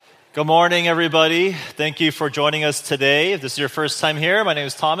Good morning, everybody. Thank you for joining us today. If this is your first time here, my name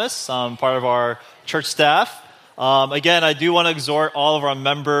is Thomas. I'm part of our church staff. Again, I do want to exhort all of our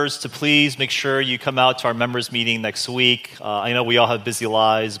members to please make sure you come out to our members meeting next week. I know we all have busy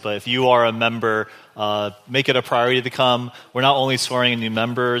lives, but if you are a member, make it a priority to come. We're not only swearing in new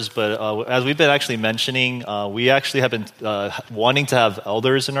members, but as we've been actually mentioning, we actually have been wanting to have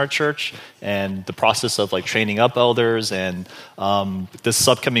elders in our church, and the process of training up elders. And this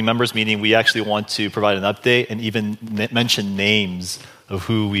upcoming members meeting, we actually want to provide an update and even mention names of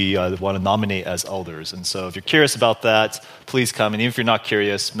who we want to nominate as elders. And so if you're curious about that, please come. And even if you're not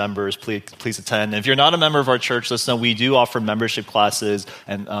curious, members, please attend. And if you're not a member of our church, listen, we do offer membership classes,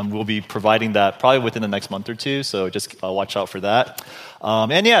 and we'll be providing that probably within the next month or two, so just watch out for that.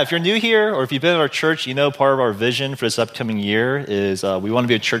 And yeah, if you're new here or if you've been at our church, you know part of our vision for this upcoming year is we want to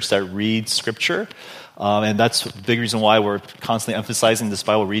be a church that reads Scripture. And that's a big reason why we're constantly emphasizing this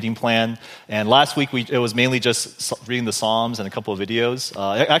Bible reading plan. And last week, it was mainly just reading the Psalms and a couple of videos.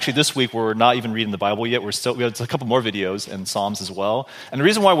 Actually, this week, we're not even reading the Bible yet. We have a couple more videos and Psalms as well. And the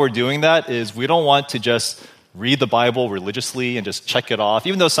reason why we're doing that is we don't want to just read the Bible religiously and just check it off.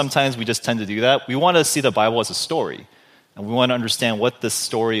 Even though sometimes we just tend to do that, we want to see the Bible as a story. And we want to understand what this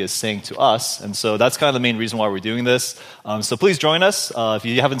story is saying to us. And so that's kind of the main reason why we're doing this. So please join us. If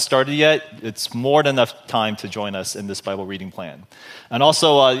you haven't started yet, it's more than enough time to join us in this Bible reading plan. And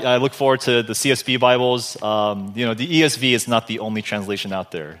also, I look forward to the CSB Bibles. The ESV is not the only translation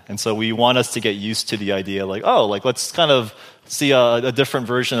out there. And so we want us to get used to the idea let's kind of see a different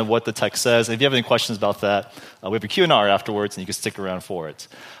version of what the text says. And if you have any questions about that, we have a Q&R afterwards, and you can stick around for it.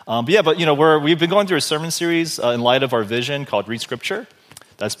 We've been going through a sermon series in light of our vision called Read Scripture.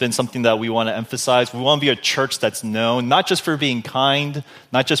 That's been something that we want to emphasize. We want to be a church that's known not just for being kind,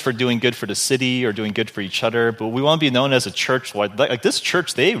 not just for doing good for the city or doing good for each other, but we want to be known as a church. Like this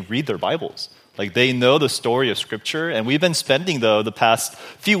church, they read their Bibles. They know the story of Scripture. And we've been spending, the past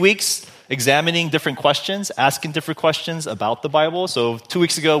few weeks examining different questions, asking different questions about the Bible. So 2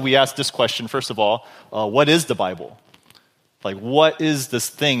 weeks ago, we asked this question, first of all, what is the Bible? What is this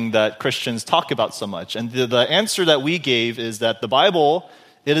thing that Christians talk about so much? And the answer that we gave is that the Bible,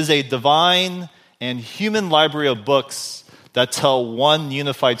 it is a divine and human library of books that tell one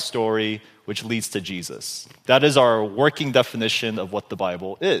unified story which leads to Jesus. That is our working definition of what the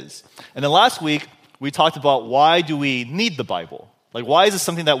Bible is. And then last week, we talked about why do we need the Bible? Why is this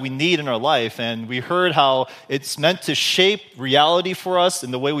something that we need in our life? And we heard how it's meant to shape reality for us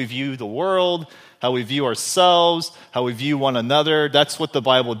in the way we view the world, how we view ourselves, how we view one another. That's what the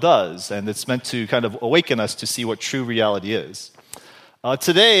Bible does. And it's meant to kind of awaken us to see what true reality is.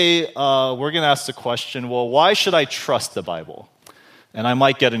 Today, we're going to ask the question, well, why should I trust the Bible? And I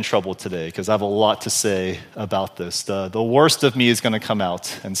might get in trouble today because I have a lot to say about this. The worst of me is going to come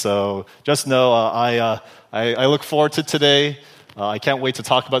out. And so just know I look forward to today. I can't wait to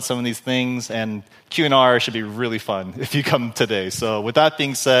talk about some of these things, and Q&R should be really fun if you come today. So with that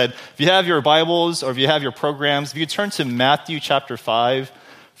being said, if you have your Bibles or if you have your programs, if you turn to Matthew chapter 5,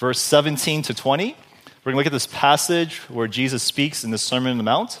 verse 17 to 20, we're going to look at this passage where Jesus speaks in the Sermon on the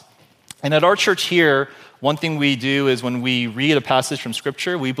Mount. And at our church here, one thing we do is when we read a passage from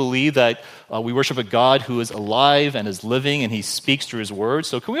Scripture, we believe that we worship a God who is alive and is living, and He speaks through His Word.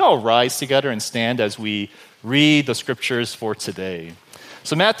 So can we all rise together and stand as we read the Scriptures for today?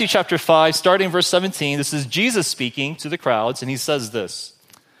 So Matthew chapter 5, starting verse 17, this is Jesus speaking to the crowds, and He says this: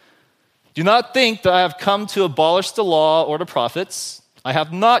 "Do not think that I have come to abolish the law or the prophets. I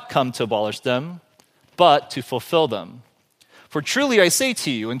have not come to abolish them, but to fulfill them. For truly I say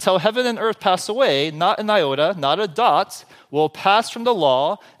to you, until heaven and earth pass away, not an iota, not a dot, will pass from the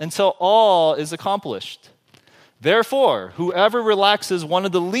law until all is accomplished. Therefore, whoever relaxes one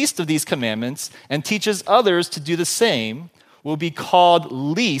of the least of these commandments and teaches others to do the same will be called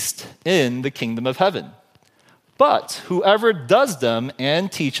least in the kingdom of heaven. But whoever does them and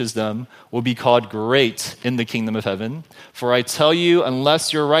teaches them will be called great in the kingdom of heaven. For I tell you,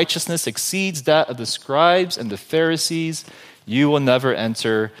 unless your righteousness exceeds that of the scribes and the Pharisees, you will never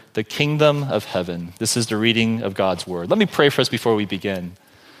enter the kingdom of heaven." This is the reading of God's word. Let me pray for us before we begin.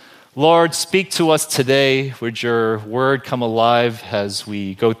 Lord, speak to us today. Would your word come alive as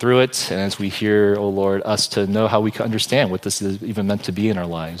we go through it and as we hear, oh Lord, us to know how we can understand what this is even meant to be in our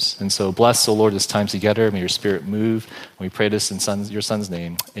lives. And so bless, oh Lord, this time together. May your Spirit move. And we pray this in your Son's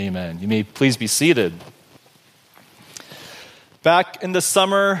name. Amen. You may please be seated. Back in the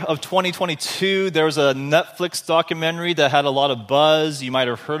summer of 2022, there was a Netflix documentary that had a lot of buzz. You might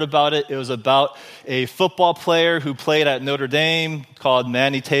have heard about it. It was about a football player who played at Notre Dame called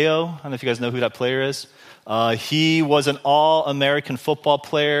Manny Te'o. I don't know if you guys know who that player is. He was an all-American football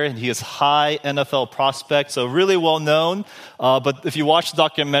player, and he is high NFL prospect, so really well known. But if you watch the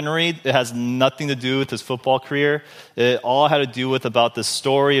documentary, it has nothing to do with his football career. It all had to do with about the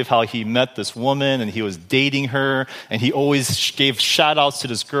story of how he met this woman, and he was dating her, and he always gave shout-outs to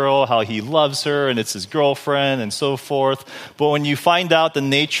this girl, how he loves her, and it's his girlfriend, and so forth. But when you find out the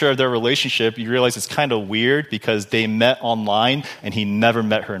nature of their relationship, you realize it's kind of weird because they met online, and he never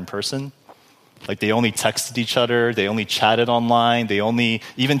met her in person. Like, they only texted each other, they only chatted online, they only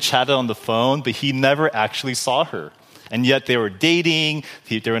even chatted on the phone, but he never actually saw her. And yet they were dating,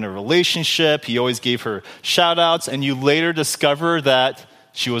 they were in a relationship, he always gave her shout-outs, and you later discover that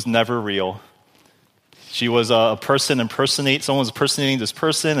she was never real. She was someone was impersonating this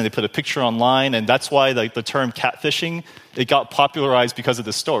person, and they put a picture online, and that's why the term catfishing, it got popularized because of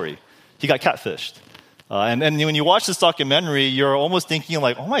this story. He got catfished. And when you watch this documentary, you're almost thinking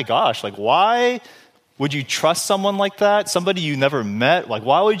like, oh my gosh, like why would you trust someone like that? Somebody you never met? Like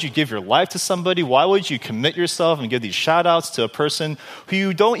why would you give your life to somebody? Why would you commit yourself and give these shout outs to a person who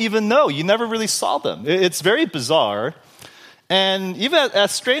you don't even know? You never really saw them. It's very bizarre. And even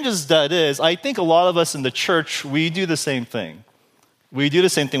as strange as that is, I think a lot of us in the church, we do the same thing. We do the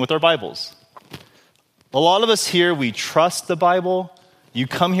same thing with our Bibles. A lot of us here, we trust the Bible. You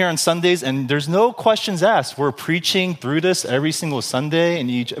come here on Sundays and there's no questions asked. We're preaching through this every single Sunday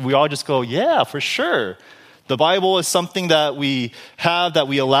and we all just go, yeah, for sure. The Bible is something that we have, that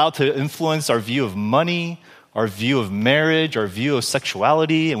we allow to influence our view of money, our view of marriage, our view of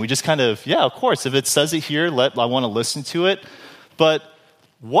sexuality. And we just kind of, yeah, of course, if it says it here, I want to listen to it. But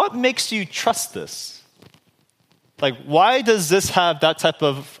what makes you trust this? Like, why does this have that type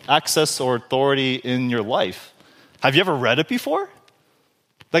of access or authority in your life? Have you ever read it before?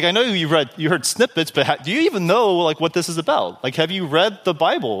 Like, I know you heard snippets, but do you even know, like, what this is about? Like, have you read the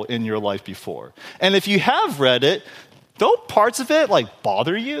Bible in your life before? And if you have read it, don't parts of it, like,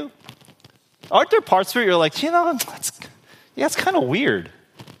 bother you? Aren't there parts of it you're like, it's kind of weird.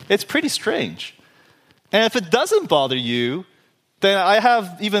 It's pretty strange. And if it doesn't bother you, then I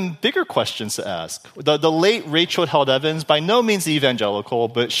have even bigger questions to ask. The late Rachel Held Evans, by no means evangelical,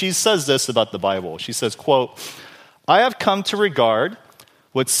 but she says this about the Bible. She says, quote, "I have come to regard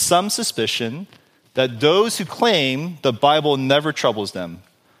with some suspicion that those who claim the Bible never troubles them.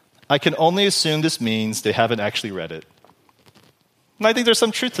 I can only assume this means they haven't actually read it." And I think there's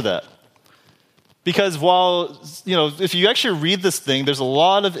some truth to that. Because while, if you actually read this thing, there's a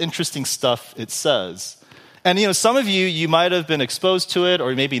lot of interesting stuff it says. And, some of you might have been exposed to it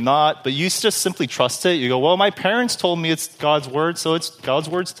or maybe not, but you just simply trust it. You go, well, my parents told me it's God's word, so it's God's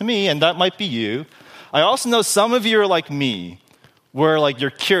words to me, and that might be you. I also know some of you are like me, where like you're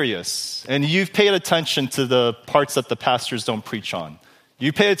curious and you've paid attention to the parts that the pastors don't preach on.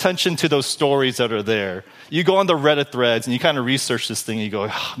 You pay attention to those stories that are there. You go on the Reddit threads and you kind of research this thing and you go,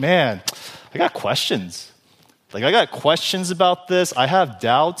 oh, man, I got questions. Like, I got questions about this. I have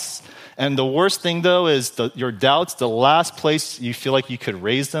doubts. And the worst thing, though, is your doubts, the last place you feel like you could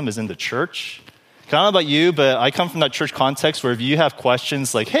raise them is in the church. I don't know about you, but I come from that church context where if you have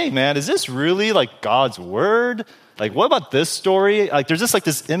questions like, hey, man, is this really like God's word? Like, what about this story? Like, there's just like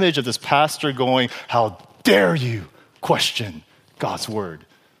this image of this pastor going, how dare you question God's word?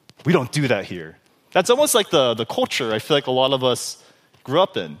 We don't do that here. That's almost like the culture I feel like a lot of us grew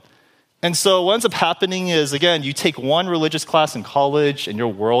up in. And so what ends up happening is, again, you take one religious class in college and your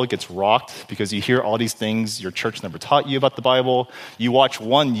world gets rocked because you hear all these things your church never taught you about the Bible. You watch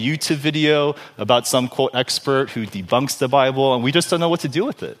one YouTube video about some, quote, expert who debunks the Bible, and we just don't know what to do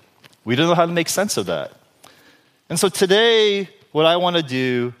with it. We don't know how to make sense of that. And so today, what I want to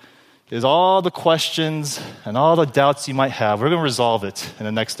do is all the questions and all the doubts you might have, we're going to resolve it in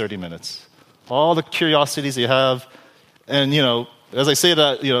the next 30 minutes. All the curiosities you have, and, as I say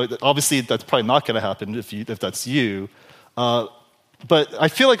that, obviously that's probably not going to happen if that's you. But I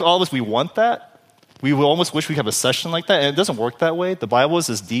feel like all of us, we want that. We will almost wish we could have a session like that, and it doesn't work that way. The Bible is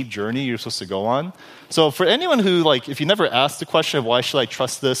this deep journey you're supposed to go on. So for anyone who, if you never asked the question of why should I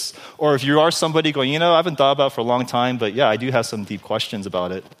trust this, or if you are somebody going, I haven't thought about it for a long time, but yeah, I do have some deep questions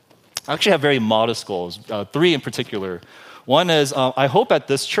about it. I actually have very modest goals, 3 in particular. One is, I hope at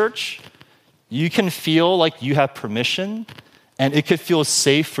this church, you can feel like you have permission and it could feel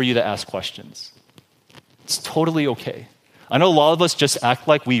safe for you to ask questions. It's totally okay. I know a lot of us just act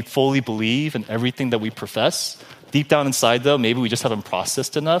like we fully believe in everything that we profess. Deep down inside, though, maybe we just haven't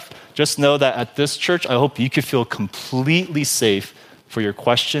processed enough. Just know that at this church, I hope you could feel completely safe for your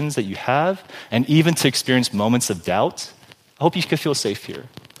questions that you have, and even to experience moments of doubt. I hope you could feel safe here.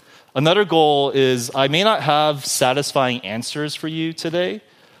 Another goal is I may not have satisfying answers for you today,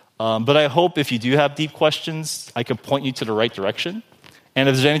 But I hope if you do have deep questions, I can point you to the right direction. And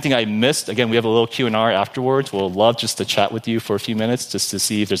if there's anything I missed, again, we have a little Q&R afterwards. We'll love just to chat with you for a few minutes just to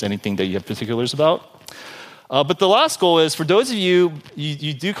see if there's anything that you have particulars about. But the last goal is, for those of you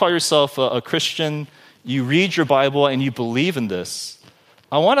do call yourself a Christian, you read your Bible and you believe in this,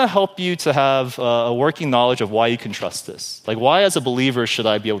 I want to help you to have a working knowledge of why you can trust this. Like, why as a believer should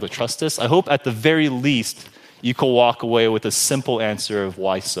I be able to trust this? I hope at the very least you can walk away with a simple answer of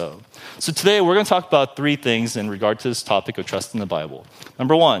why so. So today we're going to talk about three things in regard to this topic of trusting the Bible.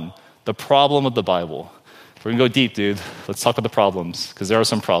 Number one, the problem of the Bible. We're going to go deep, dude. Let's talk about the problems, because there are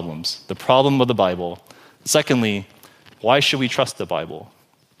some problems. The problem of the Bible. Secondly, why should we trust the Bible?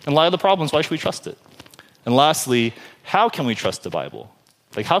 In light of the problems, why should we trust it? And lastly, how can we trust the Bible?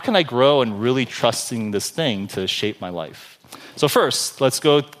 Like, how can I grow in really trusting this thing to shape my life? So first, let's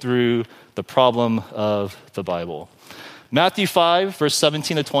go through the problem of the Bible. Matthew 5, verse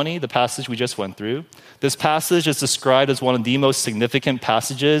 17 to 20, the passage we just went through. This passage is described as one of the most significant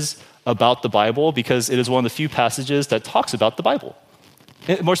passages about the Bible because it is one of the few passages that talks about the Bible.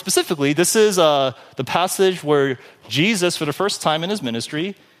 More specifically, this is the passage where Jesus, for the first time in his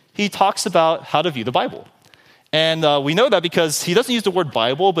ministry, he talks about how to view the Bible. And we know that because he doesn't use the word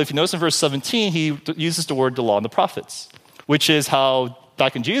Bible, but if you notice in verse 17, he uses the word the law and the prophets, which is how,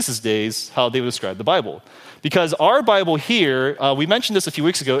 back in Jesus' days, how they would describe the Bible. Because our Bible here, we mentioned this a few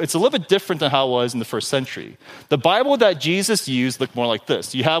weeks ago, it's a little bit different than how it was in the first century. The Bible that Jesus used looked more like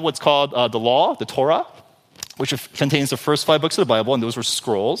this. You have what's called the law, the Torah, which contains the first 5 books of the Bible, and those were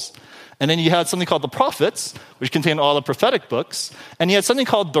scrolls. And then you had something called the prophets, which contained all the prophetic books. And you had something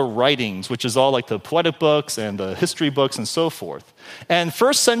called the writings, which is all like the poetic books and the history books and so forth. And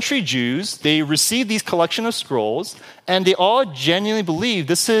first century Jews, they received these collection of scrolls, and they all genuinely believed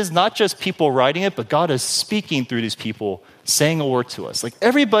this is not just people writing it, but God is speaking through these people, saying a word to us. Like,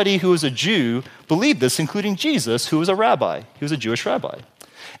 everybody who was a Jew believed this, including Jesus, who was a rabbi. He was a Jewish rabbi.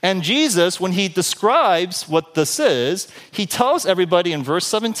 And Jesus, when he describes what this is, he tells everybody in verse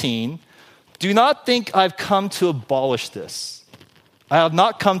 17, do not think I've come to abolish this. I have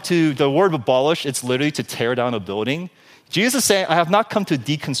not come to, the word abolish, it's literally to tear down a building. Jesus is saying, I have not come to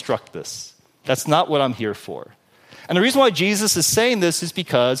deconstruct this. That's not what I'm here for. And the reason why Jesus is saying this is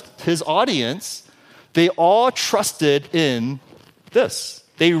because his audience, they all trusted in this.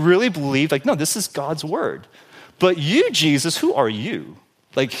 They really believed, like, no, this is God's word. But you, Jesus, who are you?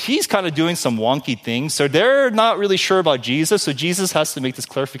 Like, he's kind of doing some wonky things, so they're not really sure about Jesus, so Jesus has to make this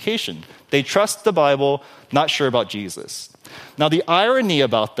clarification. They trust the Bible, not sure about Jesus. Now, the irony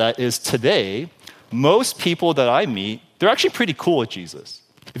about that is today, most people that I meet, they're actually pretty cool with Jesus.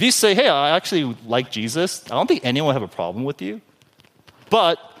 If you say, hey, I actually like Jesus, I don't think anyone will have a problem with you.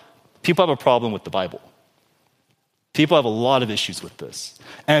 But people have a problem with the Bible. People have a lot of issues with this.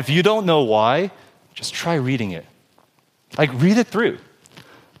 And if you don't know why, just try reading it. Like, read it through.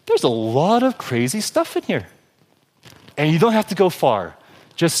 There's a lot of crazy stuff in here. And you don't have to go far.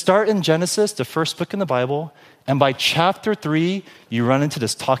 Just start in Genesis, the first book in the Bible, and by chapter 3, you run into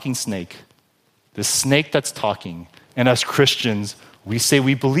this talking snake. This snake that's talking. And as Christians, we say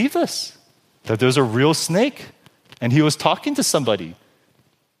we believe this, that there's a real snake, and he was talking to somebody.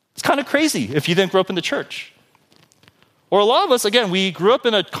 It's kind of crazy if you didn't grow up in the church. Or a lot of us, again, we grew up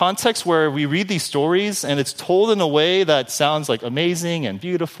in a context where we read these stories and it's told in a way that sounds like amazing and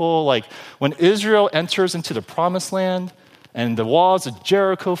beautiful. Like when Israel enters into the promised land and the walls of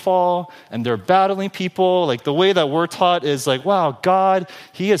Jericho fall and they're battling people, like the way that we're taught is like, wow, God,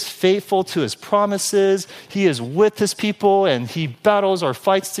 he is faithful to his promises. He is with his people and he battles our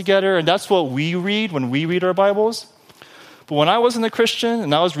fights together. And that's what we read when we read our Bibles. But when I wasn't a Christian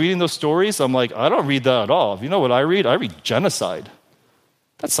and I was reading those stories, I'm like, I don't read that at all. You know what I read? I read genocide.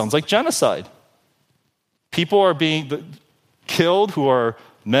 That sounds like genocide. People are being killed who are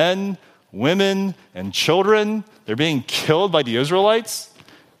men, women, and children. They're being killed by the Israelites.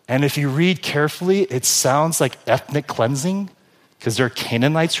 And if you read carefully, it sounds like ethnic cleansing because they're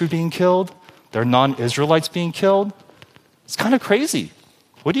Canaanites who are being killed. They're non-Israelites being killed. It's kind of crazy.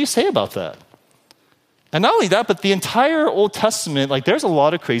 What do you say about that? And not only that, but the entire Old Testament, like there's a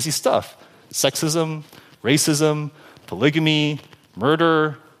lot of crazy stuff. Sexism, racism, polygamy,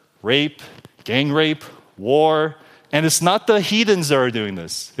 murder, rape, gang rape, war. And it's not the heathens that are doing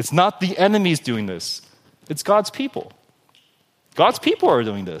this. It's not the enemies doing this. It's God's people. God's people are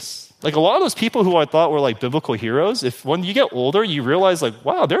doing this. Like a lot of those people who I thought were like biblical heroes, if when you get older, you realize like,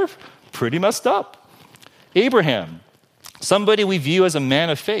 wow, they're pretty messed up. Abraham, somebody we view as a man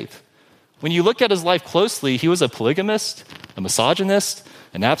of faith. When you look at his life closely, he was a polygamist, a misogynist,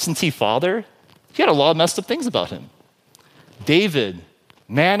 an absentee father. He had a lot of messed up things about him. David,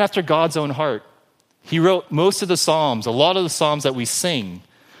 Man after God's own heart. He wrote most of the Psalms, a lot of the Psalms that we sing.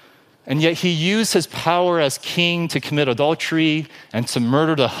 And yet he used his power as king to commit adultery and to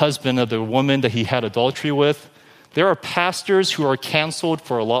murder the husband of the woman that he had adultery with. There are pastors who are canceled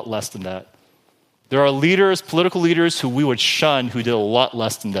for a lot less than that. There are leaders, political leaders, who we would shun who did a lot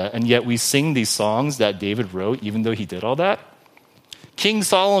less than that. And yet we sing these songs that David wrote, even though he did all that. King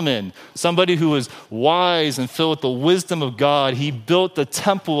Solomon, somebody who was wise and filled with the wisdom of God, he built the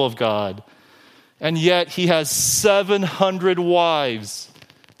temple of God. And yet he has 700 wives.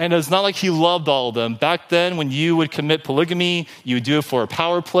 And it's not like he loved all of them. Back then, when you would commit polygamy, you would do it for a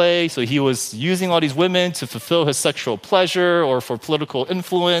power play. So he was using all these women to fulfill his sexual pleasure or for political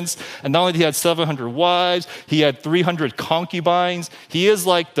influence. And not only did he have 700 wives, he had 300 concubines. He is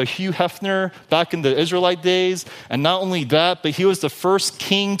like the Hugh Hefner back in the Israelite days. And not only that, but he was the first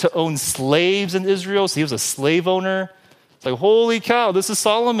king to own slaves in Israel. So he was a slave owner. It's like, holy cow, this is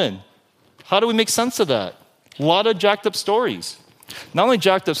Solomon. How do we make sense of that? A lot of jacked up stories. Not only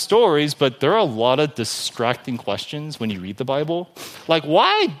jacked up stories, but there are a lot of distracting questions when you read the Bible. Like,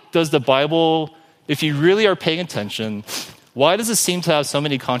 why does the Bible, if you really are paying attention, why does it seem to have so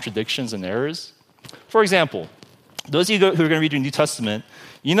many contradictions and errors? For example, those of you who are going to read your New Testament,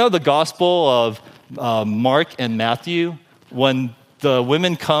 you know the Gospel of Mark and Matthew? When the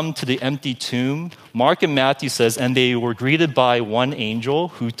women come to the empty tomb, Mark and Matthew says, and they were greeted by one angel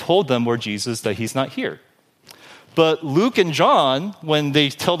who told them, Lord Jesus, that he's not here. But Luke and John, when they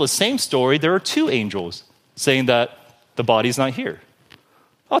tell the same story, there are two angels saying that the body's not here.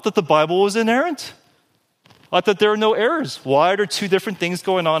 I thought the Bible was inerrant. I thought there are no errors. Why are there two different things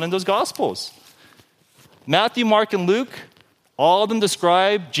going on in those Gospels? Matthew, Mark, and Luke, all of them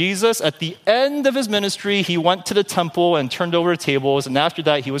describe Jesus at the end of his ministry. He went to the temple and turned over the tables, and after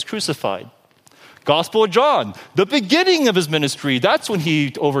that, he was crucified. Gospel of John, the beginning of his ministry, that's when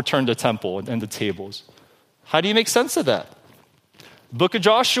he overturned the temple and the tables. How do you make sense of that? Book of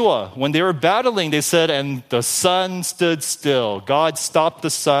Joshua, when they were battling, they said, and the sun stood still. God stopped the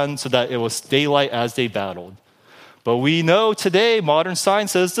sun so that it was daylight as they battled. But we know today, modern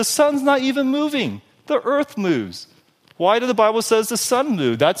science says the sun's not even moving. The earth moves. Why do the Bible says the sun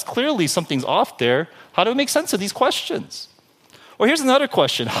moved? That's clearly something's off there. How do we make sense of these questions? Or here's another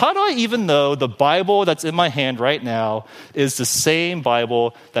question. How do I even know the Bible that's in my hand right now is the same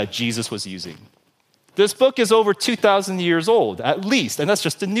Bible that Jesus was using? This book is over 2,000 years old, at least, and that's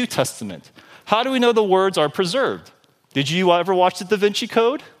just the New Testament. How do we know the words are preserved? Did you ever watch the Da Vinci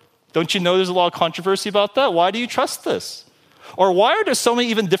Code? Don't you know there's a lot of controversy about that? Why do you trust this? Or why are there so many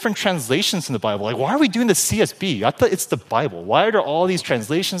even different translations in the Bible? Like, why are we doing the CSB? I thought it's the Bible. Why are there all these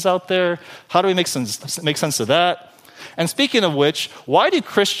translations out there? How do we make sense of that? And speaking of which, why do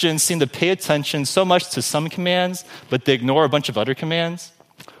Christians seem to pay attention so much to some commands, but they ignore a bunch of other commands?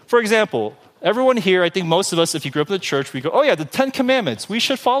 For example, everyone here, I think most of us, if you grew up in the church, we go, oh yeah, the 10 Commandments, we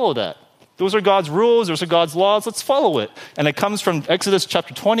should follow that. Those are God's rules, those are God's laws, let's follow it. And it comes from Exodus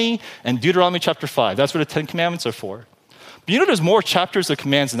chapter 20 and Deuteronomy chapter 5. That's what the 10 Commandments are for. But you know there's more chapters of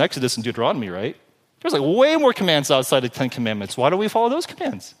commands in Exodus and Deuteronomy, right? There's like way more commands outside the 10 Commandments. Why don't we follow those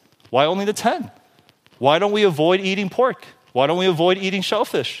commands? Why only the 10? Why don't we avoid eating pork? Why don't we avoid eating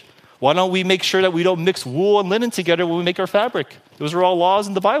shellfish? Why don't we make sure that we don't mix wool and linen together when we make our fabric? Those are all laws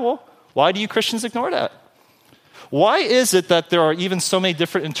in the Bible. Why do you Christians ignore that? Why is it that there are even so many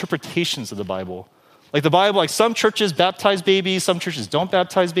different interpretations of the Bible? Like the Bible, like some churches baptize babies, some churches don't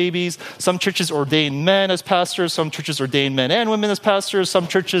baptize babies, some churches ordain men as pastors, some churches ordain men and women as pastors, some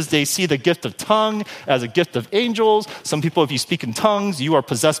churches, they see the gift of tongue as a gift of angels. Some people, if you speak in tongues, you are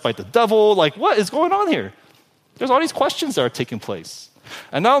possessed by the devil. Like, what is going on here? There's all these questions that are taking place.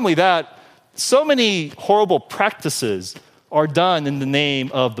 And not only that, so many horrible practices are done in the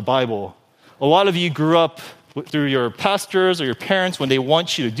name of the Bible. A lot of you grew up through your pastors or your parents. When they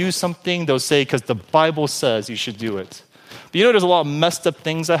want you to do something, they'll say, because the Bible says you should do it. But you know there's a lot of messed up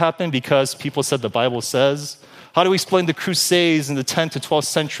things that happen because people said the Bible says. How do we explain the Crusades in the 10th to 12th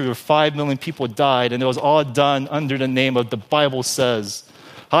century where 5 million people died and it was all done under the name of the Bible says?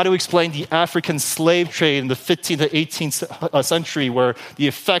 How do we explain the African slave trade in the 15th to 18th century where the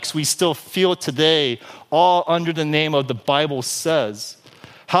effects we still feel today, all under the name of the Bible says?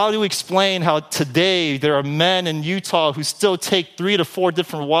 How do we explain how today there are men in Utah who still take 3 to 4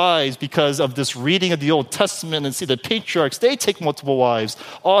 different wives because of this reading of the Old Testament and see the patriarchs, they take multiple wives,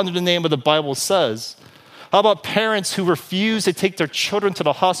 all under the name of the Bible says? How about parents who refuse to take their children to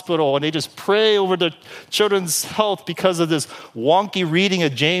the hospital and they just pray over their children's health because of this wonky reading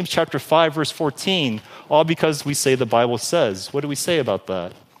of James chapter 5, verse 14, all because we say the Bible says? What do we say about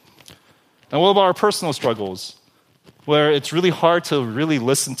that? And what about our personal struggles? where it's really hard to really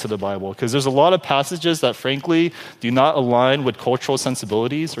listen to the Bible because there's a lot of passages that, frankly, do not align with cultural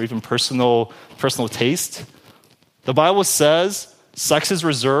sensibilities or even personal taste. The Bible says sex is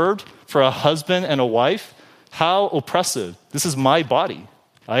reserved for a husband and a wife. How oppressive. This is my body.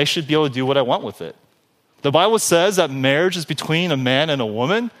 I should be able to do what I want with it. The Bible says that marriage is between a man and a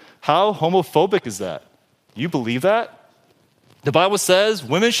woman. How homophobic is that? You believe that? The Bible says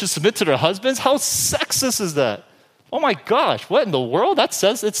women should submit to their husbands. How sexist is that? Oh my gosh, what in the world? It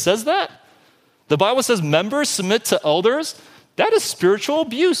says that? The Bible says members submit to elders. That is spiritual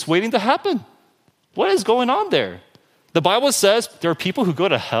abuse waiting to happen. What is going on there? The Bible says there are people who go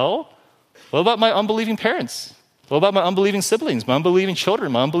to hell. What about my unbelieving parents? What about my unbelieving siblings, my unbelieving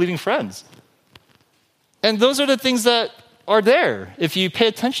children, my unbelieving friends? And those are the things that are there if you pay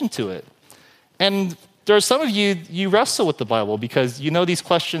attention to it. And there are some of you wrestle with the Bible because you know these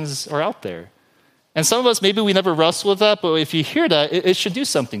questions are out there. And some of us, maybe we never wrestle with that, but if you hear that, it should do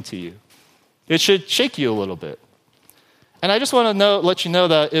something to you. It should shake you a little bit. And I just want to let you know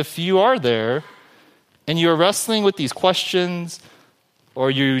that if you are there and you're wrestling with these questions,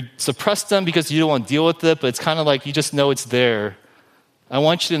 or you suppress them because you don't want to deal with it, but it's kind of like you just know it's there, I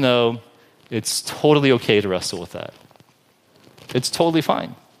want you to know it's totally okay to wrestle with that. It's totally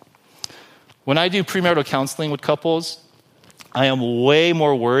fine. When I do premarital counseling with couples, I am way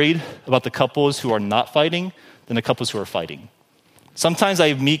more worried about the couples who are not fighting than the couples who are fighting. Sometimes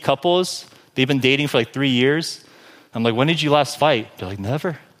I meet couples, they've been dating for like 3 years. I'm like, when did you last fight? They're like,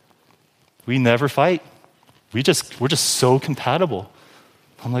 never. We never fight. We're just so compatible.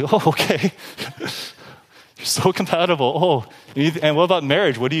 I'm like, oh, okay. You're so compatible. Oh, and what about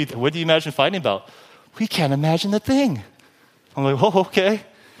marriage? What do you imagine fighting about? We can't imagine a thing. I'm like, oh, okay.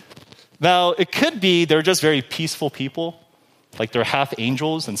 Now, it could be they're just very peaceful people. Like they're half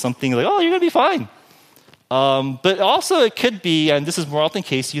angels and something like, oh, you're going to be fine. But also it could be, and this is more often the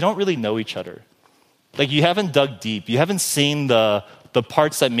case, you don't really know each other. Like you haven't dug deep. You haven't seen the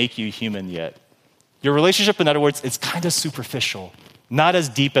parts that make you human yet. Your relationship, in other words, is kind of superficial, not as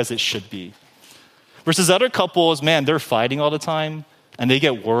deep as it should be. Versus other couples, man, they're fighting all the time and they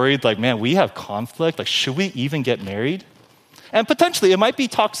get worried like, man, we have conflict. Like, should we even get married? And potentially it might be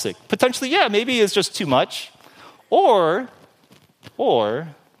toxic. Potentially, yeah, maybe it's just too much. Or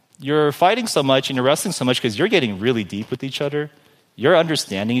you're fighting so much and you're wrestling so much because you're getting really deep with each other. You're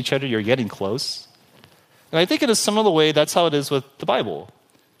understanding each other. You're getting close. And I think in a similar way, that's how it is with the Bible.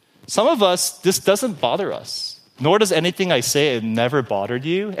 Some of us, this doesn't bother us. Nor does anything I say, it never bothered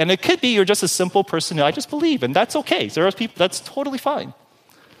you. And it could be you're just a simple person who I just believe, and that's okay. There are people, that's totally fine.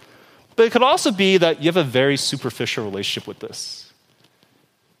 But it could also be that you have a very superficial relationship with this.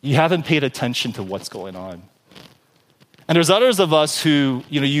 You haven't paid attention to what's going on. And there's others of us who,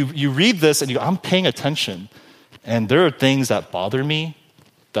 you read this and you go, I'm paying attention. And there are things that bother me,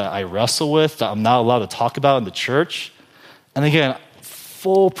 that I wrestle with, that I'm not allowed to talk about in the church. And again,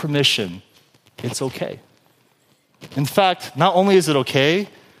 full permission, it's okay. In fact, not only is it okay,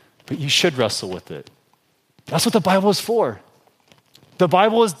 but you should wrestle with it. That's what the Bible is for. The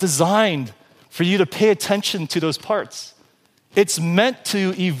Bible is designed for you to pay attention to those parts. It's meant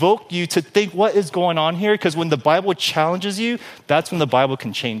to evoke you to think what is going on here, because when the Bible challenges you, that's when the Bible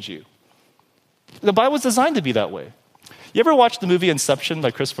can change you. The Bible is designed to be that way. You ever watch the movie Inception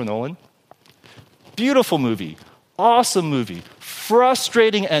by Christopher Nolan? Beautiful movie, awesome movie,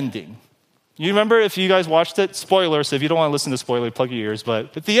 frustrating ending. You remember if you guys watched it? Spoiler, so if you don't want to listen to spoiler, plug your ears.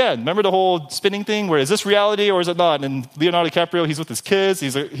 But at the end, remember the whole spinning thing where is this reality or is it not? And Leonardo DiCaprio, he's with his kids.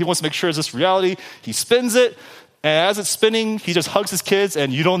 He wants to make sure is this reality. He spins it. And as it's spinning, he just hugs his kids,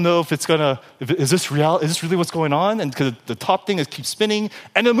 and you don't know if is this real? Is this really what's going on? And because the top thing keeps spinning,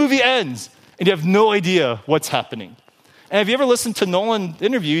 and the movie ends, and you have no idea what's happening. And if you ever listen to Nolan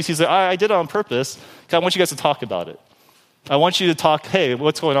interviews, he's like, I did it on purpose, because I want you guys to talk about it. I want you to talk, hey,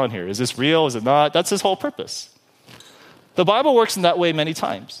 what's going on here? Is this real? Is it not? That's his whole purpose. The Bible works in that way many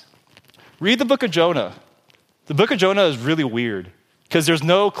times. Read the book of Jonah. The book of Jonah is really weird, because there's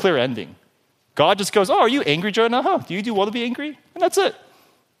no clear ending. God just goes, oh, are you angry, Jonah? Huh? Do you do well to be angry? And that's it.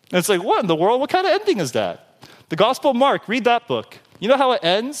 And it's like, what in the world? What kind of ending is that? The Gospel of Mark, read that book. You know how it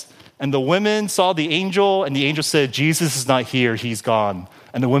ends? And the women saw the angel, and the angel said, Jesus is not here, he's gone.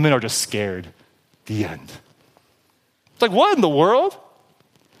 And the women are just scared. The end. It's like, what in the world?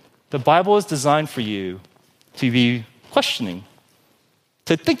 The Bible is designed for you to be questioning,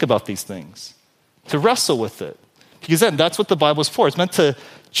 to think about these things, to wrestle with it. Because then that's what the Bible is for. It's meant to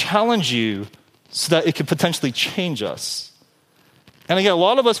challenge you so that it could potentially change us. And again, a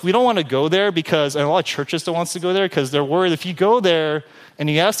lot of us, we don't want to go there and a lot of churches don't want us to go there because they're worried if you go there and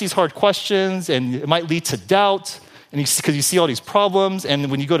you ask these hard questions and it might lead to doubt And because you see all these problems, and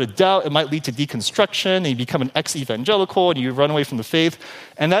when you go to doubt, it might lead to deconstruction, and you become an ex-evangelical, and you run away from the faith.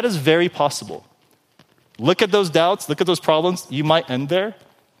 And that is very possible. Look at those doubts, look at those problems, you might end there,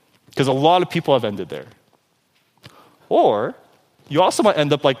 because a lot of people have ended there. Or you also might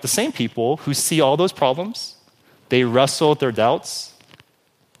end up like the same people who see all those problems, they wrestle with their doubts,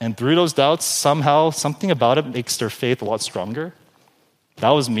 and through those doubts, somehow, something about it makes their faith a lot stronger. That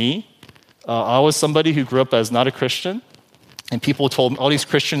was me. I was somebody who grew up as not a Christian, and people told me, all these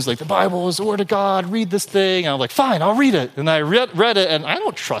Christians, like, the Bible is the Word of God, read this thing. And I'm like, fine, I'll read it. And I read it, and I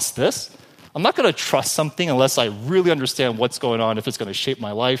don't trust this. I'm not going to trust something unless I really understand what's going on, if it's going to shape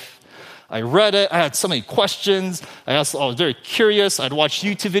my life. I read it. I had so many questions. I was very curious. I'd watch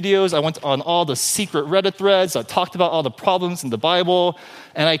YouTube videos. I went on all the secret Reddit threads. I talked about all the problems in the Bible.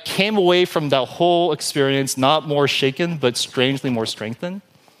 And I came away from that whole experience not more shaken, but strangely more strengthened.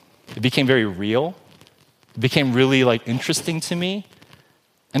 It became very real. It became really interesting to me.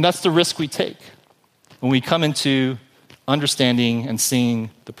 And that's the risk we take when we come into understanding and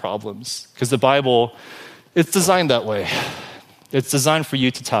seeing the problems. Because the Bible, it's designed that way. It's designed for you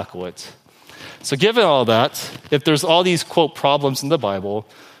to tackle it. So given all that, if there's all these, quote, problems in the Bible,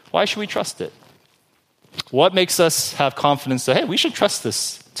 why should we trust it? What makes us have confidence that, hey, we should trust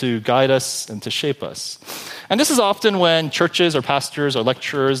this to guide us and to shape us? And this is often when churches or pastors or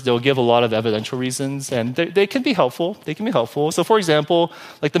lecturers, they'll give a lot of evidential reasons, and they can be helpful. They can be helpful. So for example,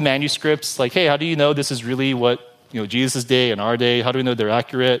 like the manuscripts, hey, how do you know this is really what Jesus' day and our day? How do we know they're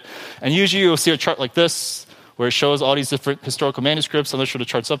accurate? And usually you'll see a chart like this, where it shows all these different historical manuscripts. I'm not sure the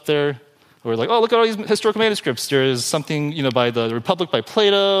chart's up there. We're like, oh, look at all these historical manuscripts. There's something, by the Republic by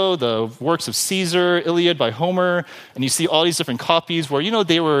Plato, the works of Caesar, Iliad by Homer, and you see all these different copies where,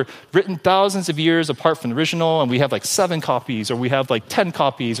 they were written thousands of years apart from the original, and we have 7 copies, or we have 10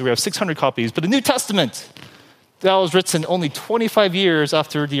 copies, or we have 600 copies. But the New Testament, that was written only 25 years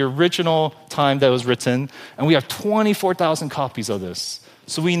after the original time that was written, and we have 24,000 copies of this.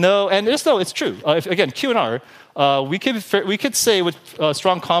 So we know, and it's true. Again, Q&R, we could say with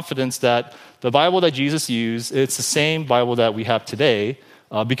strong confidence that the Bible that Jesus used, it's the same Bible that we have today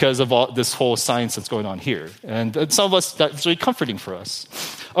because of all this whole science that's going on here. And some of us, that's really comforting for us.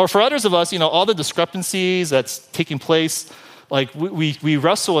 Or for others of us, all the discrepancies that's taking place, we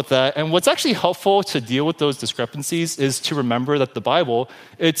wrestle with that. And what's actually helpful to deal with those discrepancies is to remember that the Bible,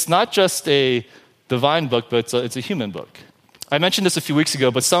 it's not just a divine book, but it's a human book. I mentioned this a few weeks ago,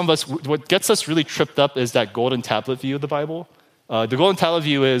 but some of us, what gets us really tripped up is that golden tablet view of the Bible. The golden tablet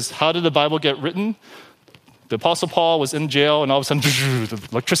view is, how did the Bible get written? The Apostle Paul was in jail, and all of a sudden, the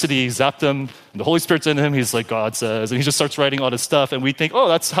electricity zapped him, and the Holy Spirit's in him. He's like, God says, and he just starts writing all this stuff, and we think, oh,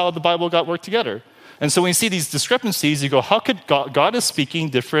 that's how the Bible got worked together. And so when you see these discrepancies, you go, how could God is speaking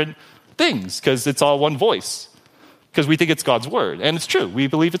different things? Because it's all one voice. Because we think it's God's word. And it's true. We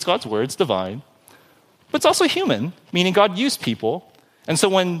believe it's God's word. It's divine. But it's also human, meaning God used people. And so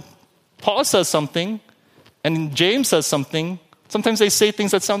when Paul says something and James says something, sometimes they say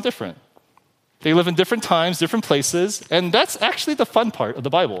things that sound different. They live in different times, different places, and that's actually the fun part of the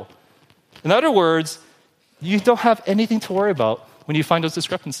Bible. In other words, you don't have anything to worry about when you find those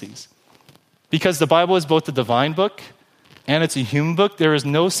discrepancies. Because the Bible is both a divine book and it's a human book. There is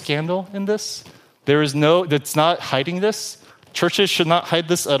no scandal in this. It's not hiding this. Churches should not hide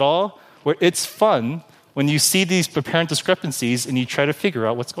this at all. Where it's fun when you see these apparent discrepancies and you try to figure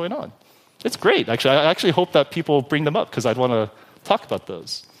out what's going on. It's great, actually. I actually hope that people bring them up because I'd want to talk about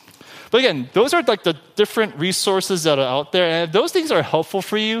those. But again, those are the different resources that are out there. And if those things are helpful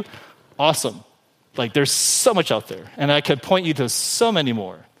for you, awesome. There's so much out there. And I could point you to so many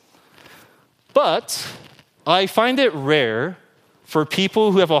more. But I find it rare for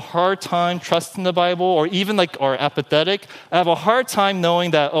people who have a hard time trusting the Bible or even are apathetic. I have a hard time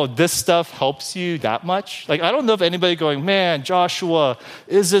knowing that, this stuff helps you that much. I don't know of anybody going, man, Joshua,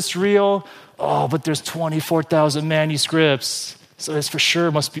 is this real? Oh, but there's 24,000 manuscripts. So this for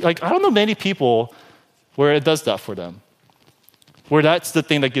sure must be, I don't know many people where it does that for them. Where that's the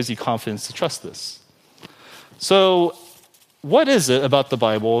thing that gives you confidence to trust this. So what is it about the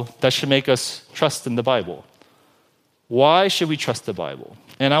Bible that should make us trust in the Bible? Why should we trust the Bible?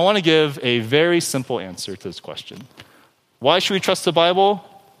 And I want to give a very simple answer to this question. Why should we trust the Bible?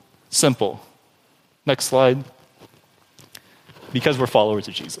 Simple. Next slide. Because we're followers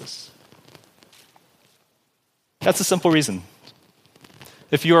of Jesus. That's a simple reason.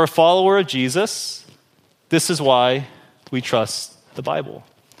 If you are a follower of Jesus, this is why we trust the Bible.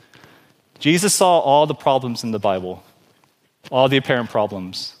 Jesus saw all the problems in the Bible, all the apparent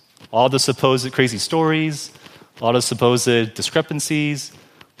problems, all the supposed crazy stories, all the supposed discrepancies,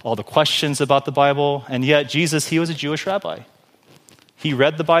 all the questions about the Bible. And yet, Jesus, he was a Jewish rabbi. He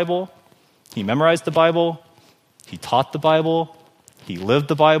read the Bible, he memorized the Bible, he taught the Bible, he lived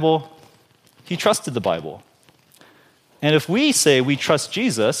the Bible, he trusted the Bible. And if we say we trust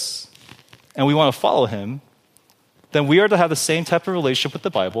Jesus and we want to follow him, then we are to have the same type of relationship with the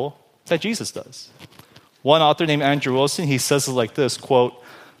Bible that Jesus does. One author named Andrew Wilson, he says it like this, quote,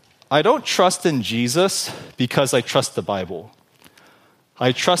 "I don't trust in Jesus because I trust the Bible.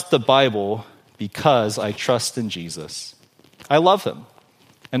 I trust the Bible because I trust in Jesus. I love him,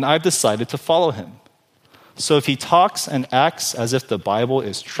 and I've decided to follow him. So if he talks and acts as if the Bible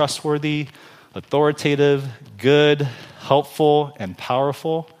is trustworthy, authoritative, good, helpful, and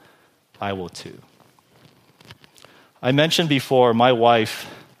powerful, I will too." I mentioned before, my wife,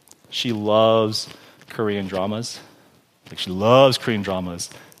 she loves Korean dramas. Like, she loves Korean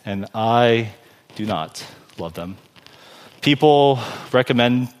dramas, and I do not love them. People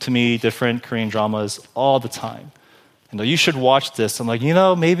recommend to me different Korean dramas all the time. And you should watch this. I'm like,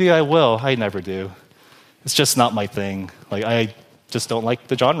 maybe I will. I never do. It's just not my thing. Like, I just don't like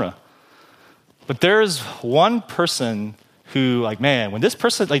the genre. But there's one person who, like, man, when this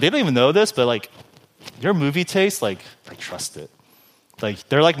person, like, they don't even know this, but, like, their movie taste, like, I trust it. Like,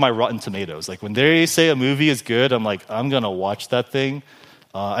 they're like my Rotten Tomatoes. Like, when they say a movie is good, I'm like, I'm going to watch that thing.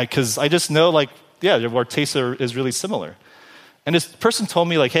 Because I just know, like, yeah, our tastes is really similar. And this person told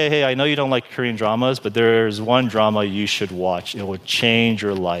me, like, hey, I know you don't like Korean dramas, but there's one drama you should watch. It will change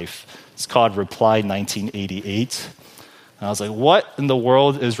your life. It's called Reply 1988. And I was like, what in the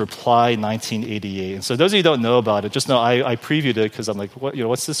world is Reply 1988? And so those of you who don't know about it, just know I previewed it because I'm like,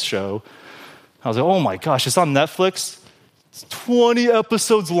 what's this show? I was like, oh my gosh, it's on Netflix. It's 20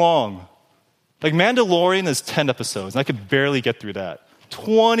 episodes long. Like, Mandalorian is 10 episodes, and I could barely get through that.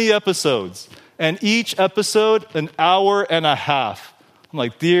 20 episodes. And each episode, an hour and a half. I'm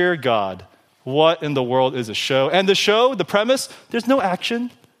like, dear God, what in the world is a show? And the show, the premise, there's no action.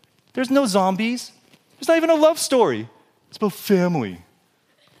 There's no zombies. There's not even a love story. It's about family.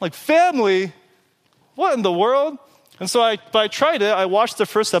 Like, family? What in the world? And so I tried it. I watched the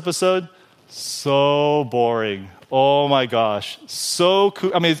first episode. So boring. Oh my gosh. So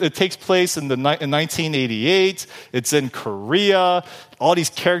cool. I mean, it takes place in 1988. It's in Korea. All these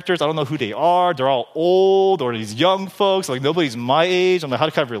characters, I don't know who they are. They're all old, or these young folks. Like, nobody's my age. I'm like, how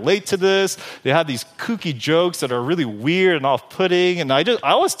do I relate to this? They have these kooky jokes that are really weird and off-putting. And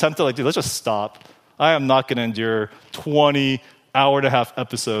I was tempted, like, dude, let's just stop. I am not going to endure 20 hour-and-a-half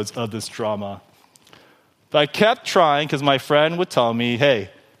episodes of this drama. But I kept trying because my friend would tell me,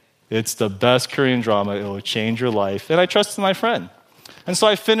 hey, it's the best Korean drama. It will change your life. And I trusted my friend. And so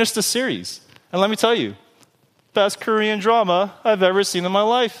I finished the series. And let me tell you, best Korean drama I've ever seen in my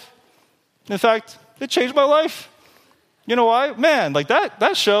life. In fact, it changed my life. You know why? Man, like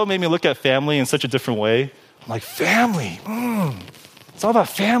that show made me look at family in such a different way. I'm like, family. It's all about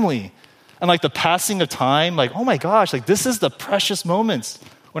family. And like the passing of time, like, oh my gosh, like this is the precious moments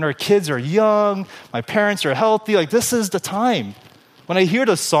when our kids are young, my parents are healthy. Like, this is the time. When I hear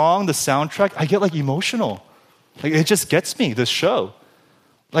the song, the soundtrack, I get like emotional. Like, it just gets me, this show.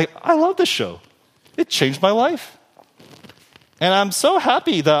 Like, I love this show. It changed my life. And I'm so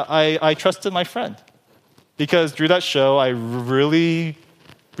happy that I trusted my friend. Because through that show, I really,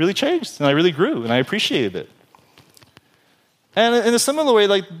 really changed. And I really grew. And I appreciated it. And in a similar way,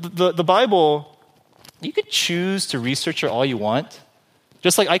 like the Bible, you could choose to research it all you want.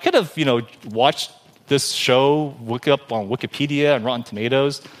 Just like I could have, watched this show, look up on Wikipedia and Rotten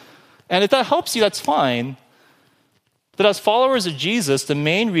Tomatoes. And if that helps you, that's fine. But as followers of Jesus, the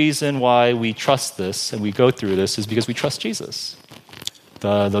main reason why we trust this and we go through this is because we trust Jesus.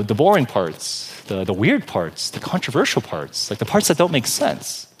 The boring parts, the weird parts, the controversial parts, like the parts that don't make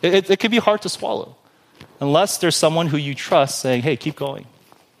sense. It can be hard to swallow. Unless there's someone who you trust saying, hey, keep going.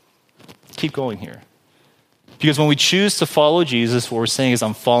 Keep going here. Because when we choose to follow Jesus, what we're saying is,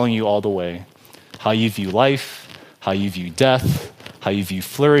 I'm following you all the way. How you view life, how you view death, how you view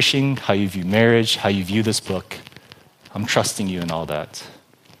flourishing, how you view marriage, how you view this book. I'm trusting you in all that.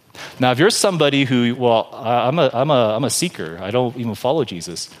 Now, if you're somebody who, I'm a seeker. I don't even follow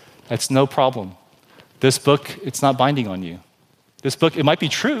Jesus. That's no problem. This book, it's not binding on you. This book, it might be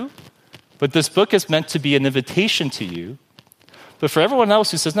true, but this book is meant to be an invitation to you. But for everyone else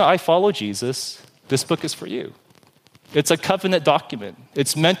who says, no, I follow Jesus, this book is for you. It's a covenant document.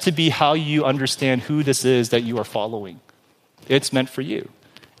 It's meant to be how you understand who this is that you are following. It's meant for you.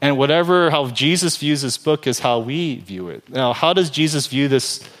 And how Jesus views this book is how we view it. Now, how does Jesus view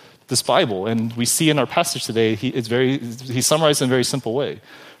this Bible? And we see in our passage today, he summarized it in a very simple way.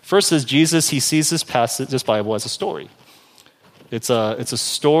 First is Jesus, he sees this Bible as a story. It's a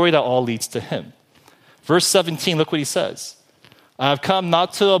story that all leads to him. Verse 17, look what he says. I have come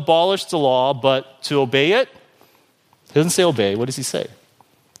not to abolish the law, but to obey it. He doesn't say obey. What does he say?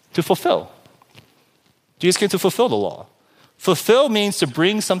 To fulfill. Jesus came to fulfill the law. Fulfill means to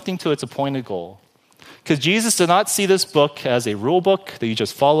bring something to its appointed goal. Because Jesus did not see this book as a rule book that you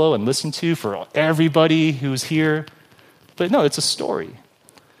just follow and listen to for everybody who's here. But no, it's a story.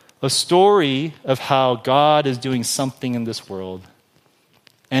 A story of how God is doing something in this world.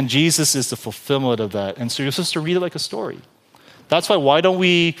 And Jesus is the fulfillment of that. And so you're supposed to read it like a story. That's why don't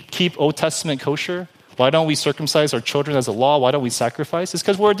we keep Old Testament kosher? Why don't we circumcise our children as a law? Why don't we sacrifice? It's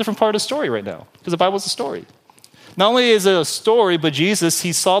because we're a different part of the story right now. Because the Bible is a story. Not only is it a story, but Jesus,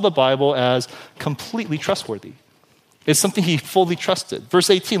 he saw the Bible as completely trustworthy. It's something he fully trusted. Verse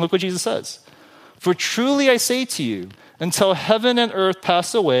 18, look what Jesus says. For truly I say to you, until heaven and earth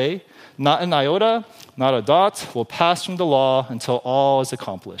pass away, not an iota, not a dot will pass from the law until all is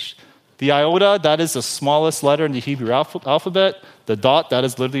accomplished. The iota, that is the smallest letter in the Hebrew alphabet. The dot, that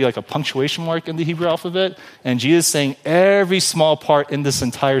is literally like a punctuation mark in the Hebrew alphabet. And Jesus is saying every small part in this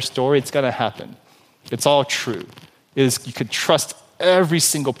entire story, it's going to happen. It's all true. You could trust every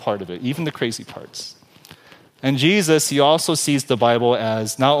single part of it, even the crazy parts. And Jesus, he also sees the Bible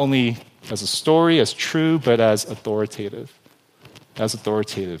as not only as a story, as true, but as authoritative. As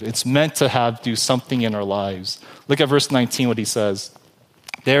authoritative. It's meant to do something in our lives. Look at verse 19, what he says.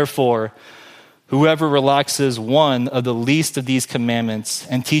 Therefore, whoever relaxes one of the least of these commandments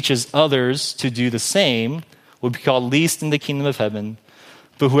and teaches others to do the same will be called least in the kingdom of heaven.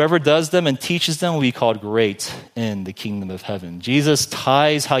 But whoever does them and teaches them will be called great in the kingdom of heaven. Jesus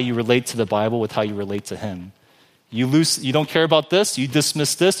ties how you relate to the Bible with how you relate to him. You don't care about this, you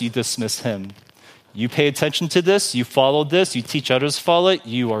dismiss him. You pay attention to this, you follow this, you teach others to follow it,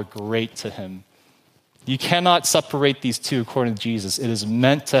 you are great to him. You cannot separate these two according to Jesus. It is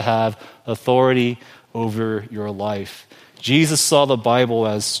meant to have authority over your life. Jesus saw the Bible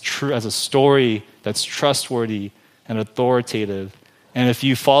as true, as a story that's trustworthy and authoritative. And if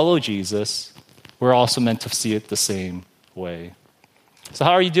you follow Jesus, we're also meant to see it the same way. So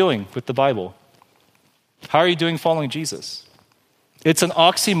how are you doing with the Bible? How are you doing following Jesus? It's an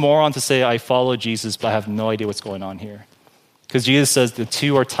oxymoron to say, I follow Jesus, but I have no idea what's going on here. Because Jesus says the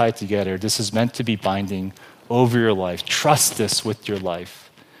two are tied together. This is meant to be binding over your life. Trust this with your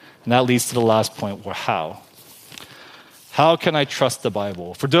life. And that leads to the last point, well, how? How can I trust the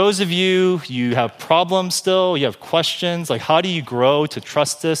Bible? For those of you have problems still, you have questions, like how do you grow to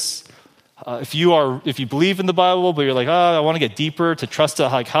trust this? If you believe in the Bible, but you're like, I want to get deeper to trust it,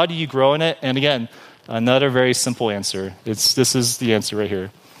 like how do you grow in it? And again, another very simple answer. This is the answer right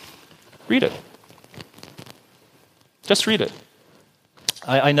here. Read it. Just read it.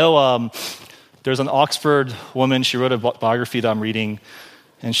 I know there's an Oxford woman, she wrote a biography that I'm reading,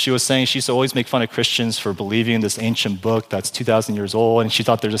 and she was saying she used to always make fun of Christians for believing in this ancient book that's 2,000 years old, and she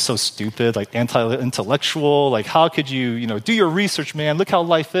thought they're just so stupid, like anti-intellectual, like how could you do your research, man, look how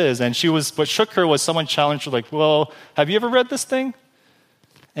life is. And what shook her was someone challenged her, like, well, have you ever read this thing?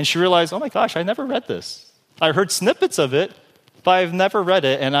 And she realized, oh my gosh, I never read this. I heard snippets of it, but I've never read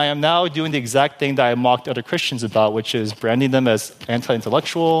it, and I am now doing the exact thing that I mocked other Christians about, which is branding them as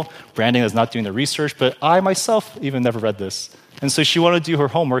anti-intellectual, branding as not doing the research, but I myself even never read this. And so she wanted to do her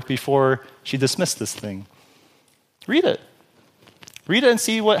homework before she dismissed this thing. Read it. Read it and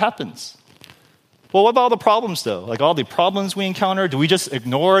see what happens. Well, what about all the problems, though? Like all the problems we encounter, do we just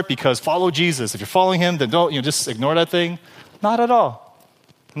ignore it because follow Jesus? If you're following him, then don't just ignore that thing? Not at all.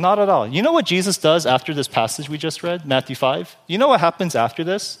 Not at all. You know what Jesus does after this passage we just read, Matthew 5? You know what happens after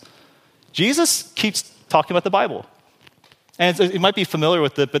this? Jesus keeps talking about the Bible. And it might be familiar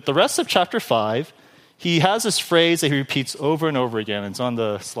with it, but the rest of chapter 5, he has this phrase that he repeats over and over again. It's on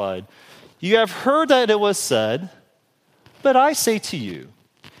the slide. You have heard that it was said, but I say to you.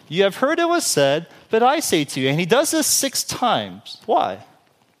 You have heard it was said, but I say to you. And he does this 6 times. Why?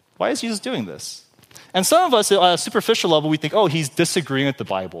 Why is Jesus doing this? And some of us, at a superficial level, we think, oh, he's disagreeing with the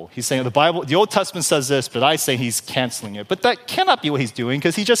Bible. He's saying the Old Testament says this, but I say he's canceling it. But that cannot be what he's doing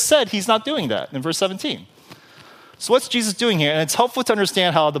because he just said he's not doing that in verse 17. So what's Jesus doing here? And it's helpful to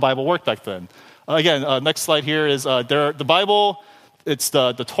understand how the Bible worked back then. Again, next slide here is the Bible. It's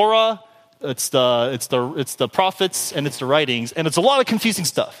the Torah. It's the prophets and it's the writings, and it's a lot of confusing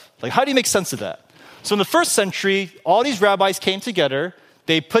stuff. Like, how do you make sense of that? So in the first century, all these rabbis came together.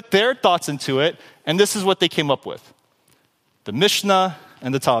 They put their thoughts into it, and this is what they came up with: the Mishnah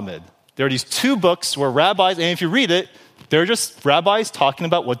and the Talmud. There are these 2 books where rabbis, and if you read it, they're just rabbis talking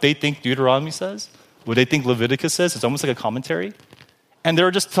about what they think Deuteronomy says, what they think Leviticus says. It's almost like a commentary, and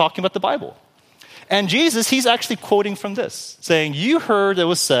they're just talking about the Bible. And Jesus, he's actually quoting from this, saying, you heard it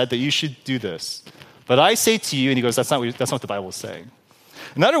was said that you should do this. But I say to you, and he goes, that's not what the Bible is saying.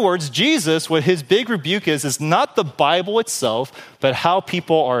 In other words, Jesus, what his big rebuke is not the Bible itself, but how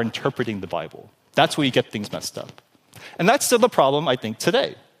people are interpreting the Bible. That's where you get things messed up. And that's still the problem, I think,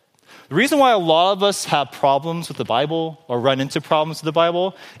 today. The reason why a lot of us have problems with the Bible or run into problems with the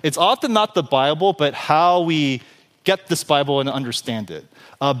Bible, it's often not the Bible, but how we get this Bible and understand it.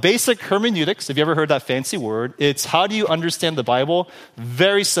 Basic hermeneutics, have you ever heard that fancy word? It's how do you understand the Bible?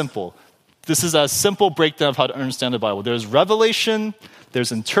 Very simple. This is a simple breakdown of how to understand the Bible. There's revelation,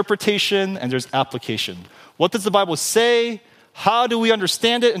 there's interpretation, and there's application. What does the Bible say? How do we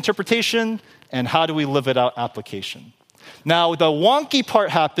understand it? Interpretation. And how do we live it out? Application. Now, the wonky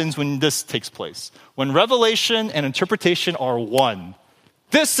part happens when this takes place. When revelation and interpretation are one.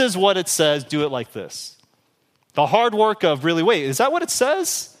 This is what it says, do it like this. The hard work of really, wait, is that what it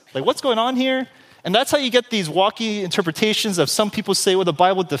says? Like, what's going on here? And that's how you get these wonky interpretations of some people say, well, the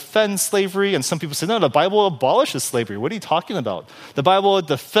Bible defends slavery, and some people say, no, the Bible abolishes slavery. What are you talking about? The Bible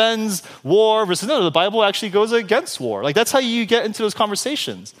defends war versus, no, the Bible actually goes against war. Like, that's how you get into those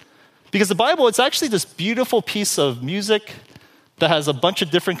conversations. Because the Bible, it's actually this beautiful piece of music that has a bunch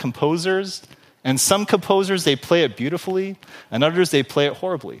of different composers, and some composers, they play it beautifully, and others, they play it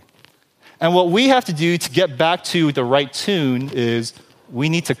horribly. And what we have to do to get back to the right tune is we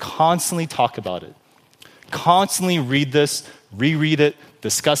need to constantly talk about it. Constantly read this, reread it,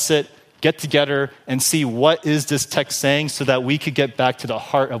 discuss it, get together and see what is this text saying so that we could get back to the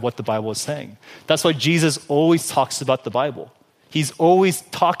heart of what the Bible is saying. That's why Jesus always talks about the Bible. He's always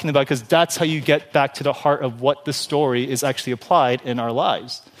talking about it because that's how you get back to the heart of what the story is actually applied in our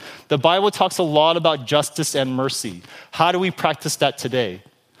lives. The Bible talks a lot about justice and mercy. How do we practice that today?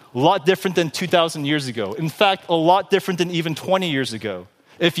 A lot different than 2,000 years ago. In fact, a lot different than even 20 years ago.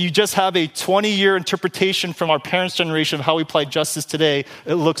 If you just have a 20-year interpretation from our parents' generation of how we apply justice today,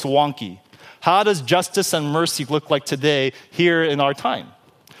 it looks wonky. How does justice and mercy look like today here in our time?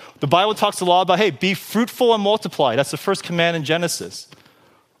 The Bible talks a lot about, hey, be fruitful and multiply. That's the first command in Genesis.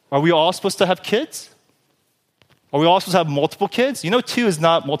 Are we all supposed to have kids? Are we all supposed to have multiple kids? You know, 2 is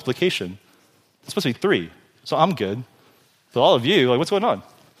not multiplication. It's supposed to be 3. So I'm good. So all of you, like, what's going on?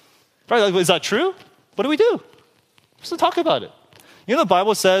 Right? Like, is that true? What do we do? Just to talk about it. You know, the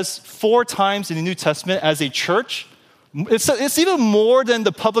Bible says 4 times in the New Testament as a church, it's even more than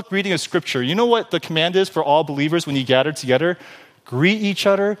the public reading of Scripture. You know what the command is for all believers when you gather together? Greet each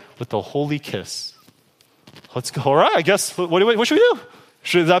other with a holy kiss. Let's go. All right, I guess, what should we do?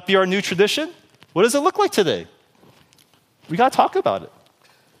 Should that be our new tradition? What does it look like today? We got to talk about it.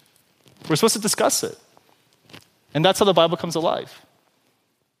 We're supposed to discuss it. And that's how the Bible comes alive.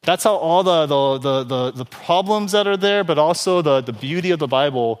 That's how all the problems that are there, but also the beauty of the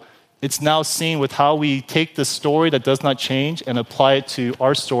Bible, it's now seen with how we take the story that does not change and apply it to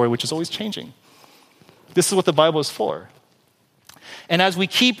our story, which is always changing. This is what the Bible is for. And as we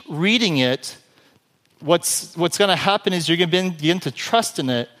keep reading it, what's going to happen is you're going to begin to trust in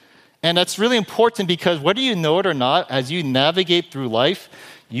it. And that's really important because whether you know it or not, as you navigate through life,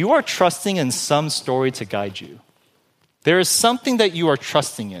 you are trusting in some story to guide you. There is something that you are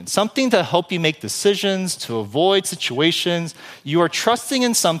trusting in, something to help you make decisions, to avoid situations. You are trusting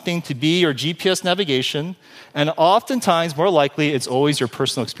in something to be your GPS navigation, and oftentimes, more likely, it's always your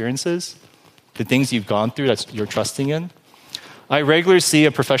personal experiences, the things you've gone through that you're trusting in. I regularly see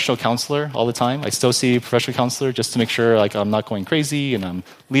a professional counselor all the time. I still see a professional counselor just to make sure like I'm not going crazy and I'm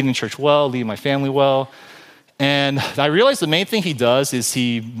leading church well, leading my family well. And I realize the main thing he does is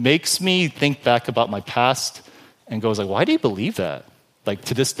he makes me think back about my past and goes like, why do you believe that? Like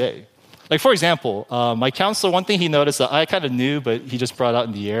to this day. Like for example, my counselor, one thing he noticed that I kind of knew, but he just brought out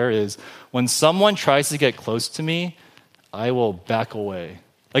in the air is when someone tries to get close to me, I will back away.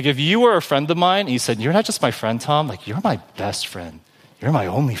 Like if you were a friend of mine and you said, you're not just my friend, Tom, like you're my best friend. You're my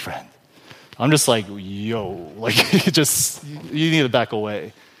only friend. I'm just like, yo, like you need to back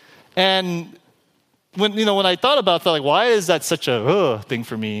away. And when I thought about that, like why is that such a thing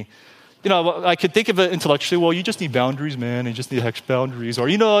for me? I could think of it intellectually, well, you just need boundaries, man. You just need boundaries. Or,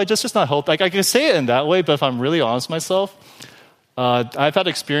 it's just not help. Like, I can say it in that way, but if I'm really honest with myself, I've had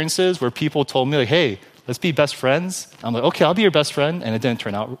experiences where people told me, like, hey, let's be best friends. I'm like, okay, I'll be your best friend. And it didn't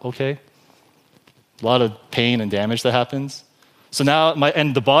turn out okay. A lot of pain and damage that happens. So now,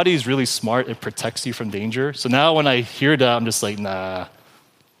 and the body is really smart. It protects you from danger. So now when I hear that, I'm just like, nah.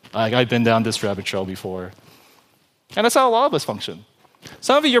 I've been down this rabbit trail before. And that's how a lot of us function.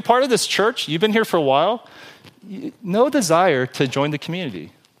 Some of you, you're part of this church. You've been here for a while. No desire to join the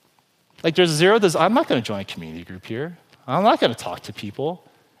community. Like there's zero desire. I'm not going to join a community group here. I'm not going to talk to people.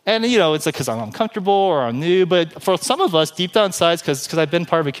 And, it's like because I'm uncomfortable or I'm new. But for some of us, deep down inside, because I've been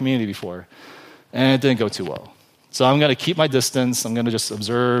part of a community before, and it didn't go too well. So I'm going to keep my distance. I'm going to just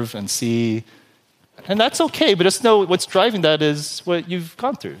observe and see. And that's okay, but just know what's driving that is what you've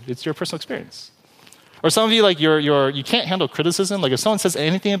gone through. It's your personal experience. Or some of you, like, you can't handle criticism. Like, if someone says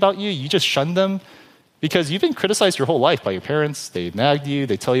anything about you, you just shun them because you've been criticized your whole life by your parents. They nagged you.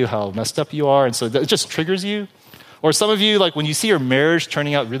 They tell you how messed up you are. And so it just triggers you. Or some of you, like, when you see your marriage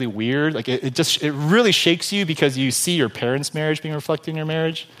turning out really weird, like, it really shakes you because you see your parents' marriage being reflected in your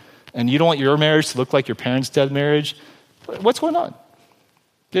marriage. And you don't want your marriage to look like your parents' dead marriage. What's going on?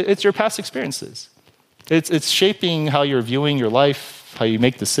 It's your past experiences. It's shaping how you're viewing your life, how you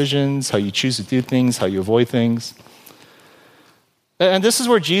make decisions, how you choose to do things, how you avoid things. And this is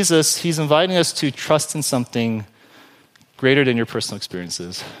where Jesus, he's inviting us to trust in something greater than your personal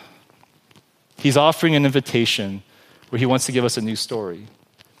experiences. He's offering an invitation where he wants to give us a new story.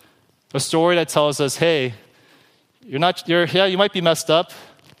 A story that tells us, hey, you might be messed up.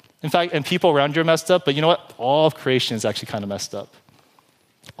 In fact, and people around you are messed up, but you know what? All of creation is actually kind of messed up.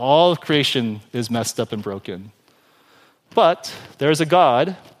 All of creation is messed up and broken. But there is a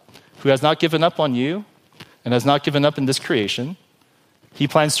God who has not given up on you and has not given up in this creation. He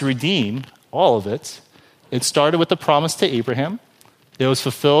plans to redeem all of it. It started with the promise to Abraham. It was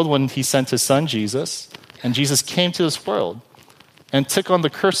fulfilled when he sent his son, Jesus. And Jesus came to this world and took on the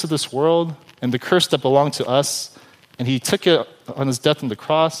curse of this world and the curse that belonged to us. And he took it on his death on the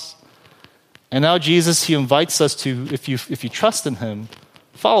cross. And now Jesus, he invites us to, if you trust in him,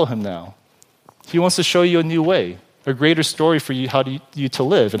 follow him now. He wants to show you a new way, a greater story for you, you to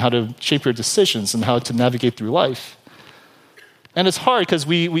live and how to shape your decisions and how to navigate through life. And it's hard because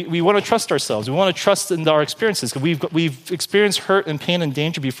we want to trust ourselves. We want to trust in our experiences because we've experienced hurt and pain and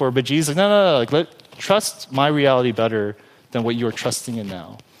danger before, but Jesus is like, no, trust my reality better than what you're trusting in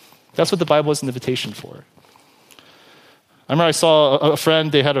now. That's what the Bible is an invitation for. I remember I saw a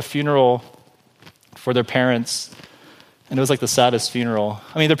friend, they had a funeral for their parents, and it was like the saddest funeral.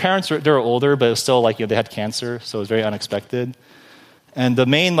 I mean, their parents, they were older, but it was still like, they had cancer, so it was very unexpected. And the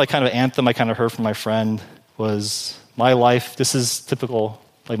main kind of anthem I kind of heard from my friend was, my life, this is typical,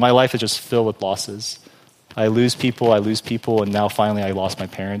 like my life is just filled with losses. I lose people, and now finally I lost my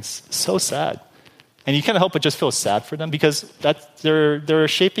parents. So sad. And you can't help but just feel sad for them because they're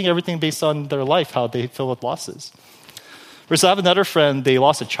shaping everything based on their life, how they feel with losses. Versus I have another friend, they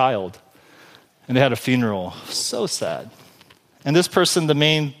lost a child, and they had a funeral. So sad. And this person, the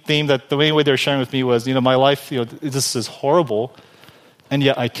main way they were sharing with me was, my life, this is horrible, and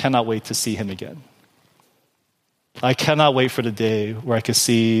yet I cannot wait to see him again. I cannot wait for the day where I could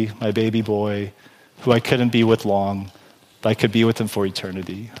see my baby boy, who I couldn't be with long, but I could be with him for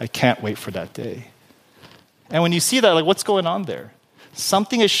eternity. I can't wait for that day. And when you see that, what's going on there?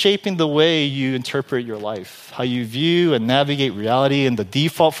 Something is shaping the way you interpret your life, how you view and navigate reality. And the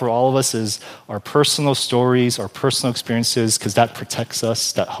default for all of us is our personal stories, our personal experiences, because that protects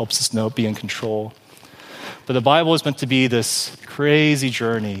us, that helps us be in control. But the Bible is meant to be this crazy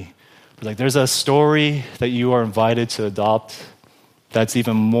journey. There's a story that you are invited to adopt that's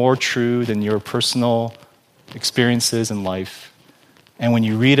even more true than your personal experiences in life. And when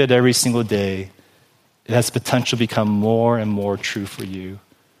you read it every single day, it has potential to become more and more true for you,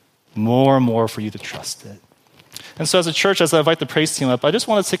 more and more for you to trust it. And so as a church, as I invite the praise team up, I just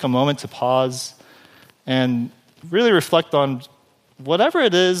want to take a moment to pause and really reflect on whatever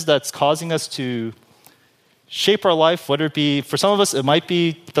it is that's causing us to shape our life, whether it be, for some of us, it might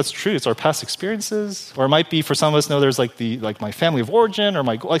be, that's true, it's our past experiences, or it might be for some of us, no, there's my family of origin,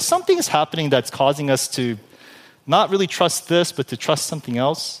 or something is happening that's causing us to not really trust this, but to trust something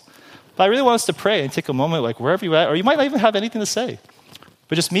else. But I really want us to pray and take a moment, wherever you're at, or you might not even have anything to say,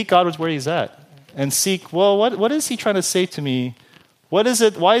 but just meet God with where he's at and seek, well, what is he trying to say to me? What is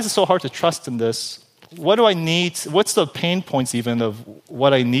it? Why is it so hard to trust in this? What do I need? What's the pain points even of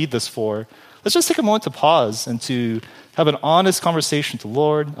what I need this for? Let's just take a moment to pause and to have an honest conversation with the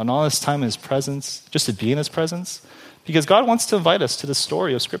Lord, an honest time in his presence, just to be in his presence. Because God wants to invite us to the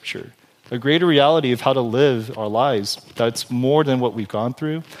story of Scripture, a greater reality of how to live our lives that's more than what we've gone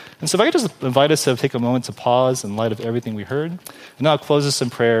through. And so if I could just invite us to take a moment to pause in light of everything we heard. And now I'll close this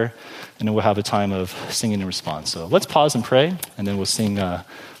in prayer, and then we'll have a time of singing in response. So let's pause and pray, and then we'll sing a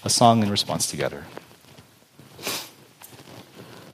song in response together.